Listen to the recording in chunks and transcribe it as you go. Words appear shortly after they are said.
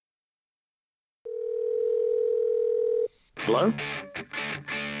Hello?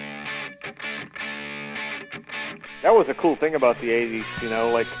 That was a cool thing about the 80s, you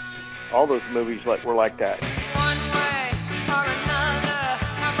know, like all those movies were like that. One way or another,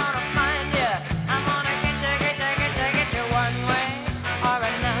 I'm gonna find you. I'm gonna get you one way or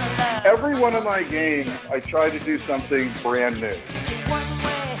another. Every one of my games, I try to do something brand new. One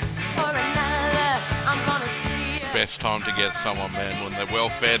way or another, I'm gonna see you. Best time to get someone, man, when they're well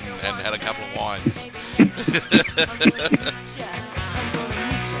fed and had a couple of wines.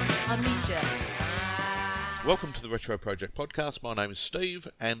 I'll meet you. Welcome to the Retro Project Podcast. My name is Steve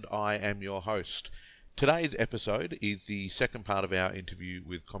and I am your host. Today's episode is the second part of our interview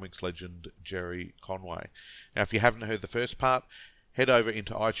with comics legend Gerry Conway. Now, if you haven't heard the first part, head over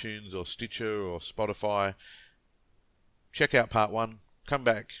into iTunes or Stitcher or Spotify. Check out part one, come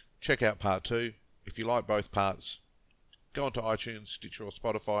back, check out part two. If you like both parts, go onto iTunes, Stitcher or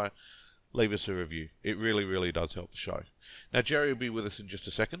Spotify, leave us a review. It really, really does help the show. Now, Gerry will be with us in just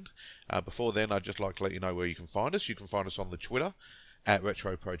a second. Before then, I'd just like to let you know where you can find us. You can find us on the Twitter at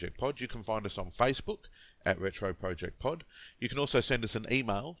Retro Project Pod. You can find us on Facebook at Retro Project Pod. You can also send us an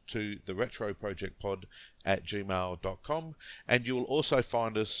email to theretroprojectpod@gmail.com, and you will also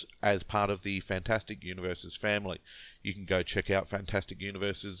find us as part of the Fantastic Universes family. You can go check out Fantastic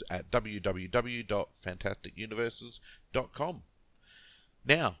Universes at www.fantasticuniverses.com.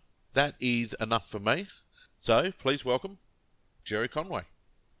 Now, that is enough for me. So, please welcome Gerry Conway.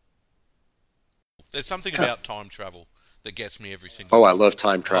 There's something about time travel that gets me every single time. I love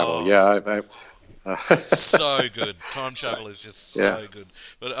time travel. Oh. Yeah. So good. Time travel is just so good.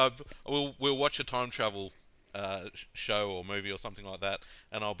 But we'll watch a time travel show or movie or something like that,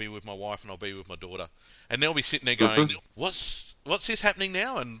 and I'll be with my wife and I'll be with my daughter, and they'll be sitting there going, "What's this happening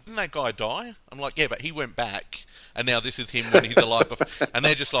now? And didn't that guy die?" I'm like, "Yeah, but he went back, and now this is him when he's alive." And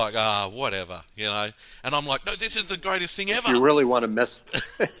they're just like, whatever, you know. And I'm like, "No, this is the greatest thing ever." If you really want to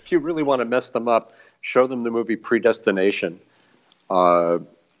mess them up, show them the movie Predestination,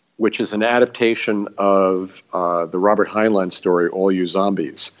 which is an adaptation of the Robert Heinlein story, All You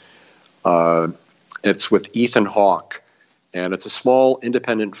Zombies. It's with Ethan Hawke, and it's a small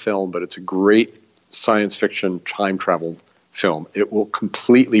independent film, but it's a great science fiction time travel film. It will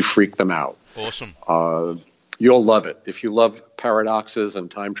completely freak them out. Awesome. You'll love it. If you love paradoxes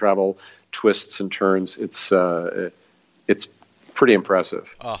and time travel, twists and turns, it's pretty impressive.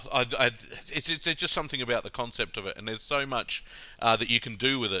 There's just something about the concept of it, and there's so much that you can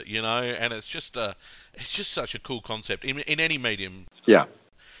do with it, you know. And it's just such a cool concept in any medium. Yeah.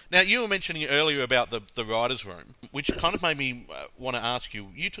 Now, you were mentioning earlier about the writers' room, which kind of made me want to ask you.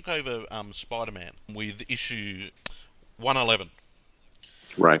 You took over Spider-Man with issue 111.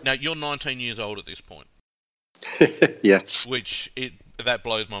 Right. Now, you're 19 years old at this point. Yes. That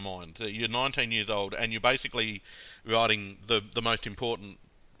blows my mind. You're 19 years old, and you're basically writing the most important,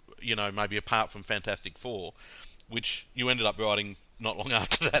 you know, maybe apart from Fantastic Four, which you ended up writing not long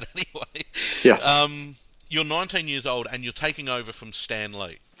after that anyway. Yeah. You're 19 years old, and you're taking over from Stan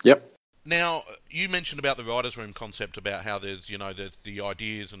Lee. Yep. Now, you mentioned about the writers' room concept, about how there's the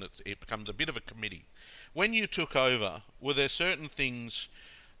ideas, and it becomes a bit of a committee. When you took over, were there certain things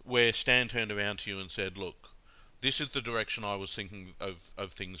where Stan turned around to you and said, "Look, this is the direction I was thinking of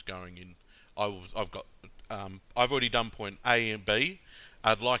things going in. I've already done point A and B.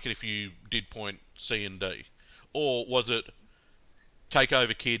 I'd like it if you did point C and D." Or was it, "Take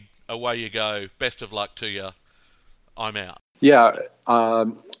over, kid, away you go, best of luck to you, I'm out"? Yeah,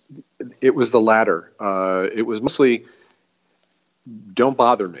 it was the latter. It was mostly, "Don't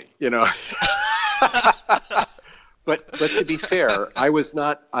bother me," you know. But to be fair, I was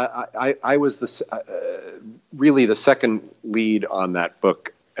not. I was really the second lead on that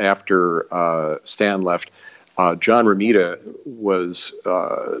book after Stan left. John Romita was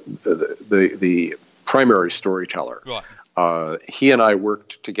the primary storyteller. Right. He and I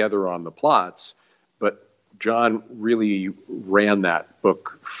worked together on the plots, but John really ran that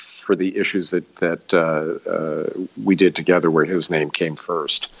book for the issues that we did together, where his name came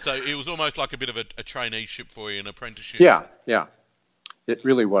first. So it was almost like a bit of a traineeship for you, an apprenticeship. Yeah, it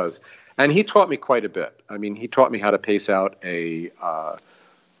really was. And he taught me quite a bit. I mean, he taught me how to pace out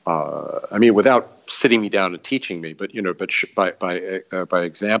without sitting me down and teaching me, but by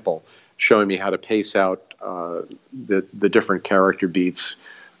example, showing me how to pace out the different character beats.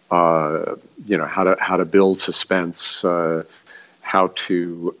 How to build suspense. How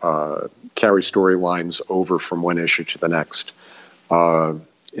to carry storylines over from one issue to the next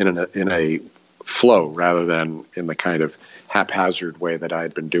in a flow rather than in the kind of haphazard way that I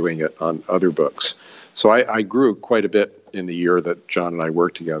had been doing it on other books. So I grew quite a bit in the year that John and I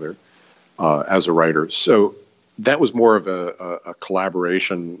worked together as a writer. So that was more of a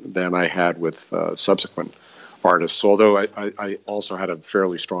collaboration than I had with subsequent artists. Although I also had a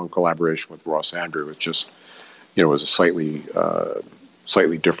fairly strong collaboration with Ross Andru. It just, was a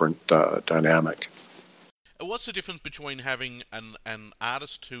slightly different dynamic. What's the difference between having an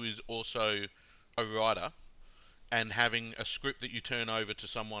artist who is also a writer and having a script that you turn over to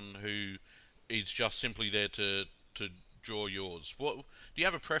someone who is just simply there to draw yours? What do you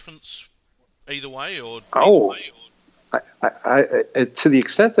have a preference either way, or? Oh, I to the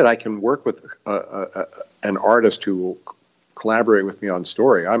extent that I can work with an artist who will collaborate with me on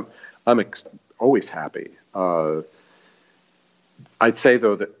story, I'm always happy. I'd say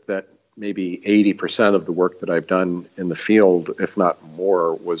though that maybe 80% of the work that I've done in the field, if not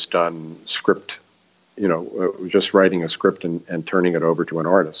more, was done script. Just writing a script and turning it over to an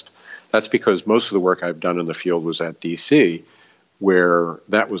artist. That's because most of the work I've done in the field was at DC, where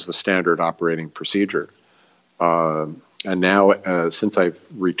that was the standard operating procedure. And now, since I've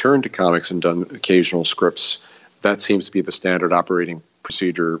returned to comics and done occasional scripts, that seems to be the standard operating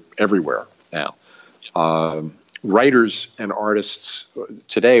procedure everywhere now. Writers and artists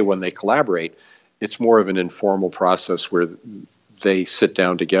today, when they collaborate, it's more of an informal process where they sit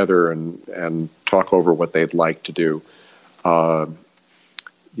down together and talk over what they'd like to do.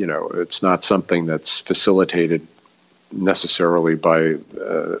 It's not something that's facilitated necessarily by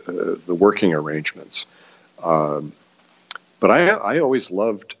the working arrangements. But I always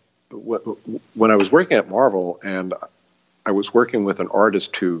loved when I was working at Marvel and I was working with an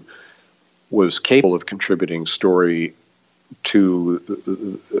artist who was capable of contributing story to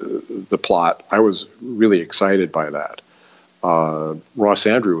the plot. I was really excited by that. Ross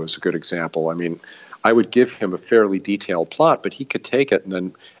Andru was a good example. I mean, I would give him a fairly detailed plot, but he could take it and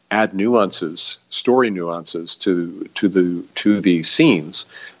then add nuances, story nuances to the scenes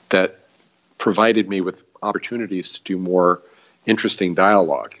that provided me with opportunities to do more interesting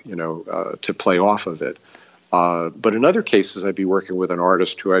dialogue, to play off of it. But in other cases, I'd be working with an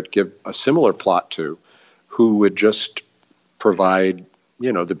artist who I'd give a similar plot to, who would just provide,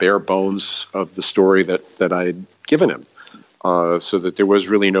 the bare bones of the story that I'd given him. So that there was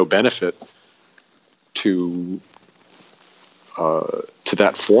really no benefit to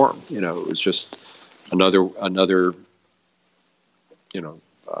that form. It was just another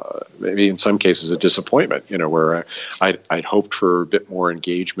maybe in some cases a disappointment. Where I'd hoped for a bit more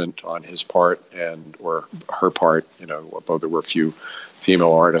engagement on his part or her part. Although there were a few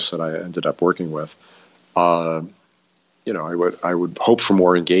female artists that I ended up working with. I would hope for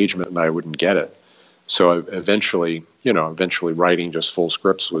more engagement, and I wouldn't get it. So eventually writing just full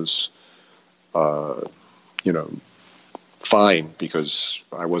scripts was, fine, because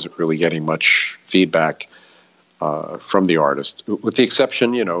I wasn't really getting much feedback from the artist, with the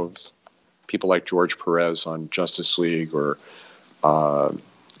exception, of people like George Perez on Justice League, or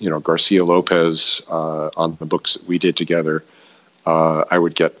Garcia-Lopez on the books that we did together. I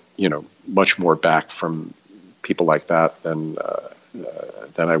would get much more back from people like that than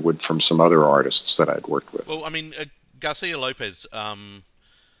I would from some other artists that I'd worked with. Well, I mean, Garcia-Lopez,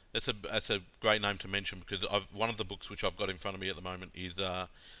 that's a great name to mention, because one of the books which I've got in front of me at the moment is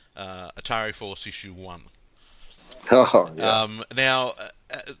Atari Force issue 1. Oh, yeah. Now,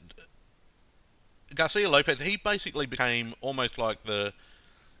 Garcia-Lopez, he basically became almost like the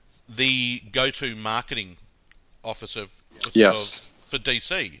go-to marketing officer for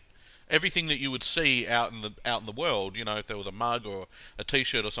DC. Everything that you would see out in the world, if there was a mug or a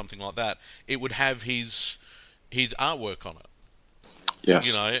T-shirt or something like that, it would have his artwork on it. Yes.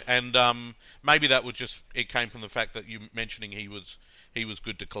 And maybe that was it came from the fact that you mentioning he was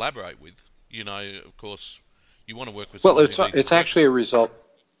good to collaborate with. Of course, you want to work with. Well, it's actually a result.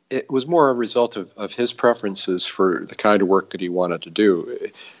 It was more a result of his preferences for the kind of work that he wanted to do.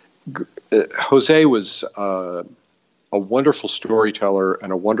 Jose was a wonderful storyteller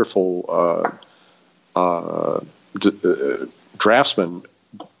and a wonderful draftsman,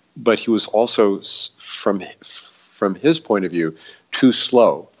 but he was also, from his point of view, too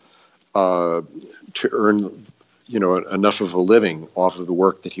slow to earn enough of a living off of the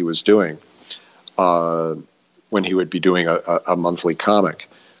work that he was doing when he would be doing a monthly comic.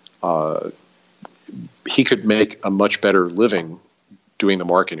 He could make a much better living doing the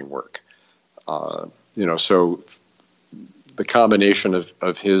marketing work. So the combination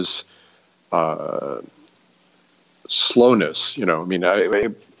of his slowness,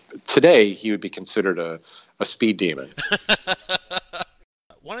 today he would be considered a speed demon.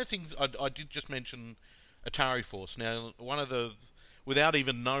 One of the things I did just mention, Atari Force. Now, without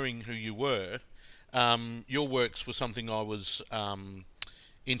even knowing who you were, your works were something I was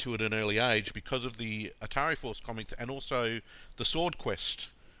into at an early age because of the Atari Force comics and also the Sword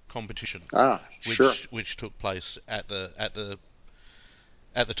Quest competition, which took place at the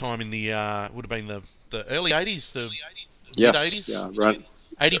time in the would have been the early 80s, the mid 80s, right.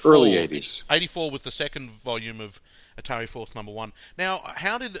 84, Early 80s. 84 with the second volume of Atari Force #1. Now,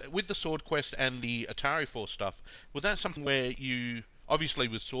 how did, with the Sword Quest and the Atari Force stuff, was that something where you, obviously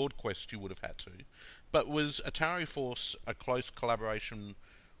with Sword Quest you would have had to, but was Atari Force a close collaboration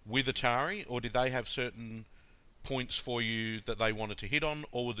with Atari, or did they have certain points for you that they wanted to hit on,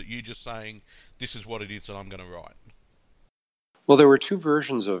 or was it you just saying, this is what it is that I'm going to write? Well, there were two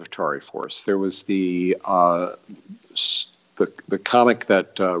versions of Atari Force. There was the comic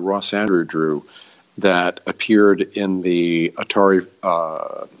that Ross Andrew drew that appeared in the Atari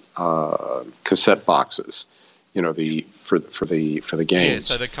cassette boxes, for the games. Yeah,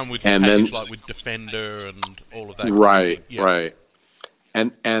 so they come with package like with Defender and all of that. Right, kind of thing. Yeah. Right.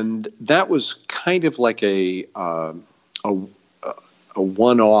 And that was kind of like a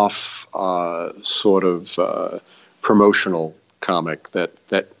one-off sort of promotional comic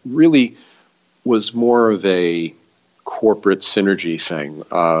that really was more of a corporate synergy thing,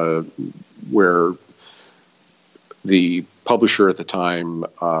 where the publisher at the time,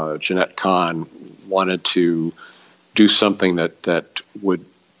 Jeanette Kahn, wanted to do something that would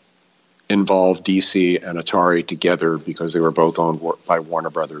involve DC and Atari together because they were both owned by Warner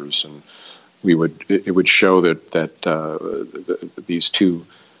Brothers, and it would show that these two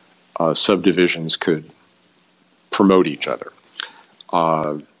subdivisions could promote each other.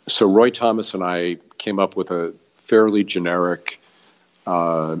 So Roy Thomas and I came up with a fairly generic,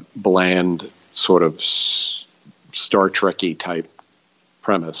 bland sort of Star Trek-y type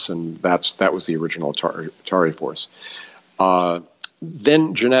premise, and that was the original Atari Force.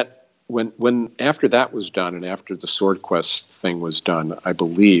 Then Jeanette, when after that was done, and after the Sword Quest thing was done, I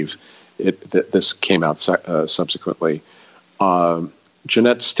believe this came out subsequently.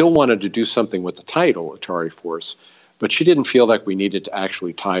 Jeanette still wanted to do something with the title Atari Force, but she didn't feel like we needed to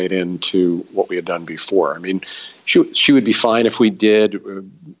actually tie it into what we had done before. I mean, she would be fine if we did.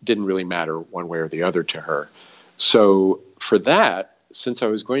 It didn't really matter one way or the other to her. So for that, since I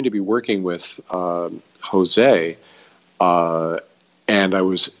was going to be working with Jose, and I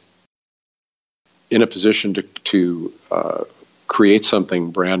was in a position to create something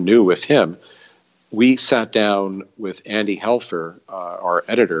brand new with him, we sat down with Andy Helfer, our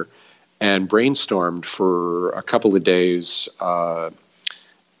editor, and brainstormed for a couple of days,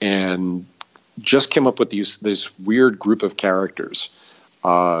 and just came up with this weird group of characters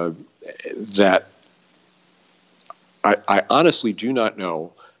that I honestly do not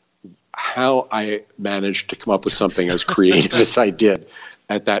know how I managed to come up with something as creative as I did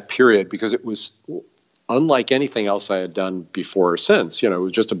at that period, because it was unlike anything else I had done before or since. It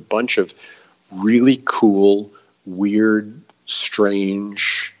was just a bunch of really cool, weird,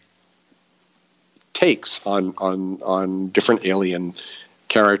 strange takes on different alien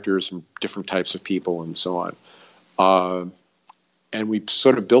characters and different types of people and so on. And we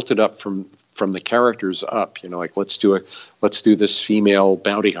sort of built it up from the characters up, like let's do this female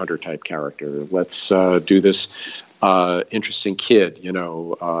bounty hunter type character. Let's do this interesting kid,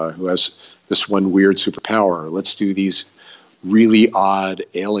 who has this one weird superpower. Let's do these really odd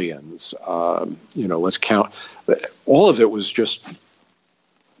aliens. Let's count. All of it was just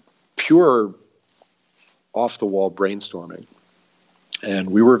pure off-the-wall brainstorming. And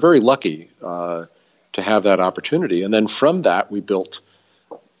we were very lucky to have that opportunity. And then from that, we built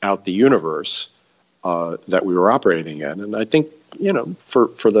out the universe that we were operating in. And I think,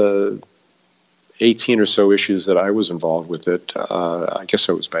 for the 18 or so issues that I was involved with it, I guess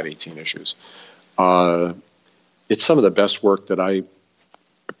it was about 18 issues, it's some of the best work that I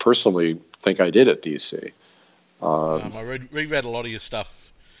personally think I did at DC. I reread a lot of your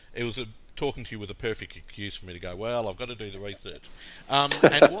stuff. It was talking to you was a perfect excuse for me to go, well, I've got to do the research.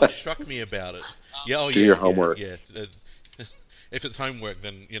 And what struck me about it... Do your homework. Yeah. If it's homework,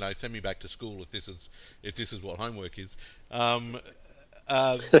 then, send me back to school if this is what homework is.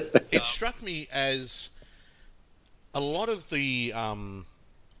 It struck me as a lot of the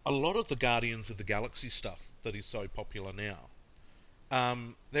Guardians of the Galaxy stuff that is so popular now.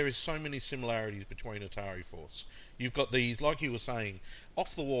 There is so many similarities between Atari Force. You've got these, like you were saying,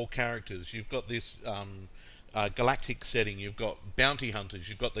 off-the-wall characters. You've got this galactic setting. You've got bounty hunters.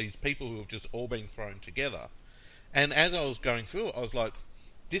 You've got these people who have just all been thrown together. And as I was going through it, I was like,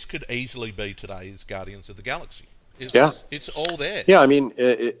 this could easily be today's Guardians of the Galaxy. It's all there. Yeah, I mean,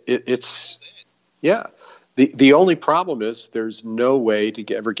 it's... Yeah. The only problem is there's no way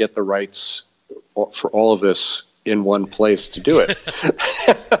to ever get the rights for all of this in one place to do it.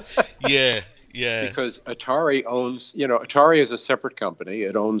 Yeah. Because Atari Atari is a separate company.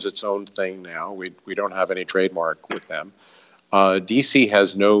 It owns its own thing now. We don't have any trademark with them. DC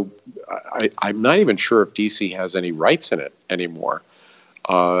has no. I'm not even sure if DC has any rights in it anymore.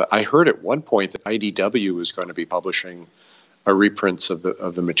 I heard at one point that IDW was going to be publishing a reprints of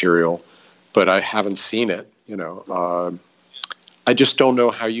the material, but I haven't seen it. I just don't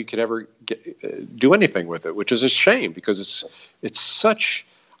know how you could ever do anything with it, which is a shame because it's such.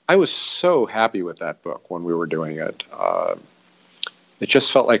 I was so happy with that book when we were doing it. It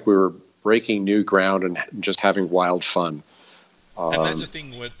just felt like we were breaking new ground and just having wild fun. And that's the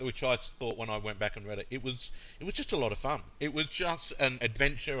thing which I thought when I went back and read it. It was just a lot of fun. It was just an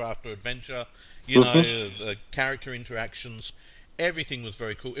adventure after adventure. The character interactions, everything was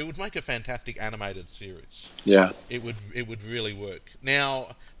very cool. It would make a fantastic animated series. Yeah, it would really work.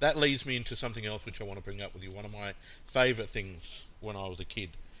 Now that leads me into something else which I want to bring up with you. One of my favourite things when I was a kid,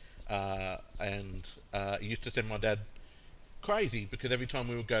 and it used to send my dad crazy because every time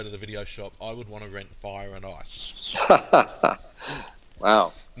we would go to the video shop, I would want to rent Fire and Ice.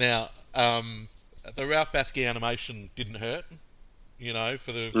 Wow. Now, the Ralph Bakshi animation didn't hurt,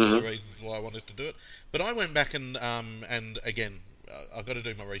 for the reasons why I wanted to do it. But I went back and again, I've got to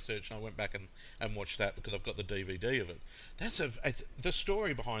do my research, and I went back and watched that because I've got the DVD of it. The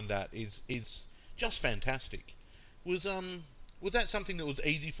story behind that is just fantastic. Was that something that was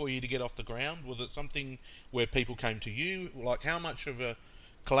easy for you to get off the ground? Was it something where people came to you? Like, how much of a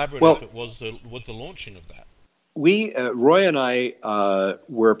collaborative effort was the launching of that? Roy and I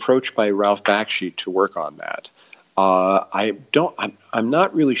were approached by Ralph Bakshi to work on that. I'm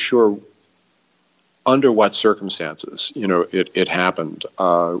not really sure under what circumstances, it happened.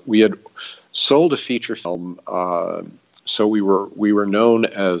 We had sold a feature film, so we were known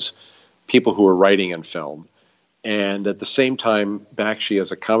as people who were writing in film. And at the same time, Bakshi,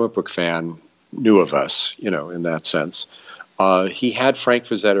 as a comic book fan, knew of us, in that sense. He had Frank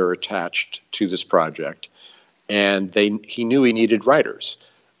Frazetta attached to this project, and he knew he needed writers,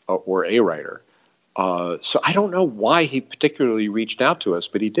 or a writer. So I don't know why he particularly reached out to us,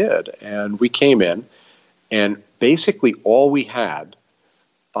 but he did. And we came in, and basically all we had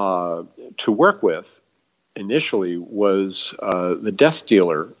to work with initially was the Death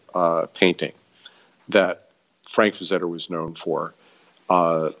Dealer painting that Frank Frazetta was known for.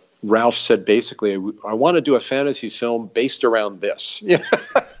 Ralph said basically, I want to do a fantasy film based around this.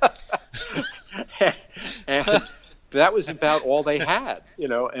 And that was about all they had,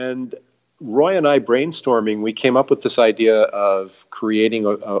 and Roy and I brainstorming, we came up with this idea of creating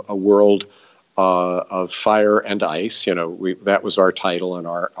a world of fire and ice. That was our title and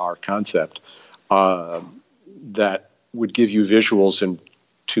our concept, that would give you visuals in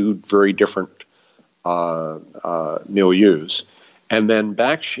two very different milieus. And then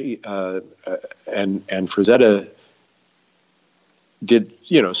Bakshi and Frazetta did,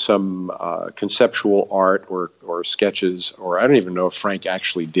 some conceptual art or sketches, or I don't even know if Frank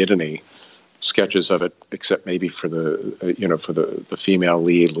actually did any sketches of it, except maybe for the female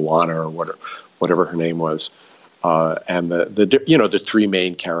lead, Luana, or whatever her name was, and the three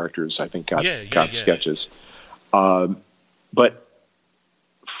main characters I think got sketches, but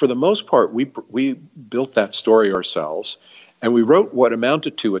for the most part we built that story ourselves, and we wrote what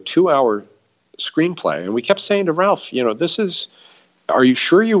amounted to a 2-hour screenplay, and we kept saying to Ralph, are you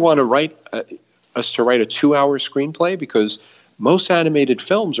sure you want to write us to write a 2-hour screenplay? Because most animated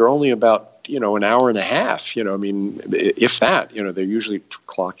films are only about an hour and a half. If that. They usually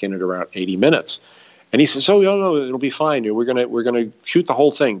clock in at around 80 minutes. And he says, "Oh no, it'll be fine. We're gonna shoot the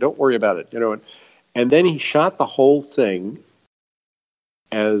whole thing. Don't worry about it." And then he shot the whole thing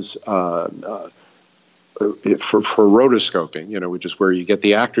as for rotoscoping. Which is where you get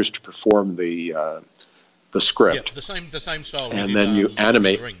the actors to perform the script. Yeah, the same style. And then you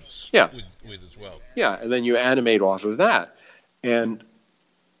animate. The Rings with as well. Yeah, and then you animate off of that. And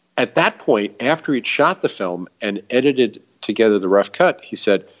at that point, after he'd shot the film and edited together the rough cut, he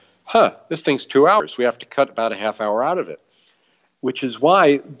said, this thing's 2 hours. We have to cut about a half hour out of it, which is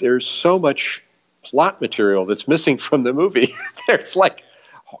why there's so much plot material that's missing from the movie. There's like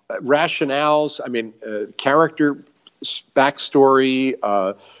rationales, character backstory,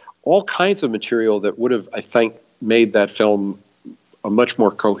 all kinds of material that would have, I think, made that film a much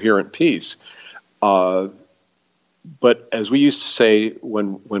more coherent piece. But as we used to say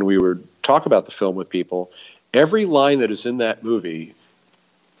when we would talk about the film with people, every line that is in that movie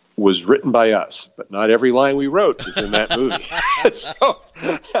was written by us, but not every line we wrote is in that movie.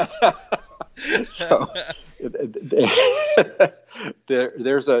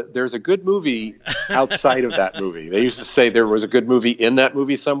 there's a good movie outside of that movie. They used to say there was a good movie in that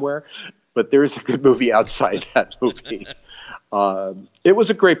movie somewhere, but there is a good movie outside that movie. It was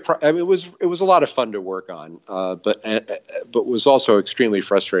a great. It was a lot of fun to work on, but was also extremely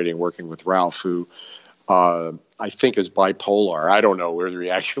frustrating working with Ralph, who I think is bipolar. I don't know whether he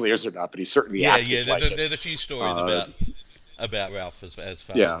actually is or not, but he certainly acted like it. There's a few stories about Ralph as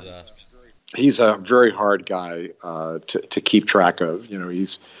far as. He's a very hard guy to keep track of. You know,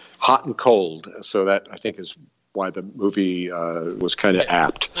 he's hot and cold, so that I think is why the movie was kind of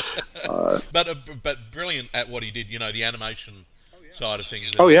apt. But brilliant at what he did. You know, the animation side of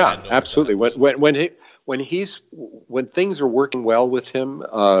things. Absolutely. When things are working well with him,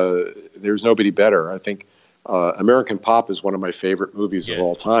 there's nobody better. I think American Pop is one of my favorite movies of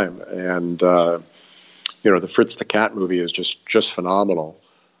all time, and the Fritz the Cat movie is just phenomenal.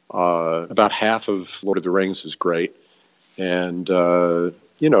 About half of Lord of the Rings is great, and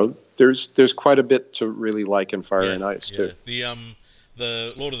there's quite a bit to really like in Fire and Ice too.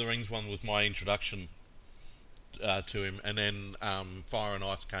 The Lord of the Rings one was my introduction to him, and then Fire and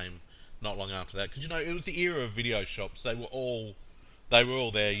Ice came not long after that, because it was the era of video shops. They were all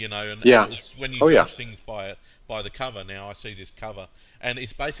there, and it was, when you judge things by the cover. Now I see this cover, and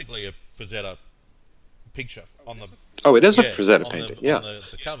it's basically a Frazetta picture on the. Oh, it is a Frazetta painting. On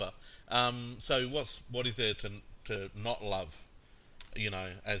the cover. So what is there to not love?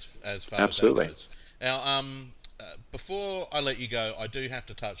 As far Absolutely. as that goes. Now, before I let you go, I do have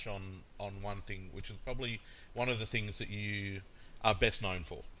to touch on one thing, which is probably one of the things that you are best known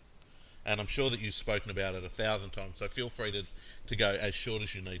for, and I'm sure that you've spoken about it 1,000 times. So feel free to go as short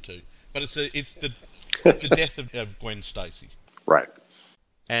as you need to. But it's the death of Gwen Stacy. Right.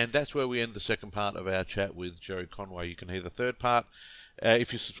 And that's where we end the second part of our chat with Gerry Conway. You can hear the third part.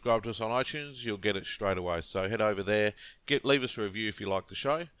 If you subscribe to us on iTunes, you'll get it straight away. So head over there, leave us a review if you like the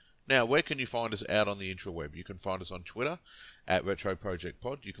show. Now, where can you find us out on the interweb? You can find us on Twitter at Retro Project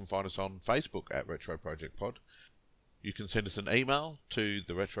Pod. You can find us on Facebook at Retro Project Pod. You can send us an email to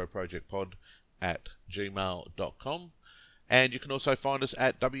theretroprojectpod@gmail.com. And you can also find us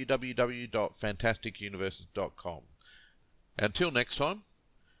at www.fantasticuniverses.com. Until next time,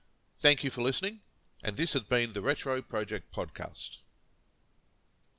 thank you for listening, and this has been the Retro Project Podcast.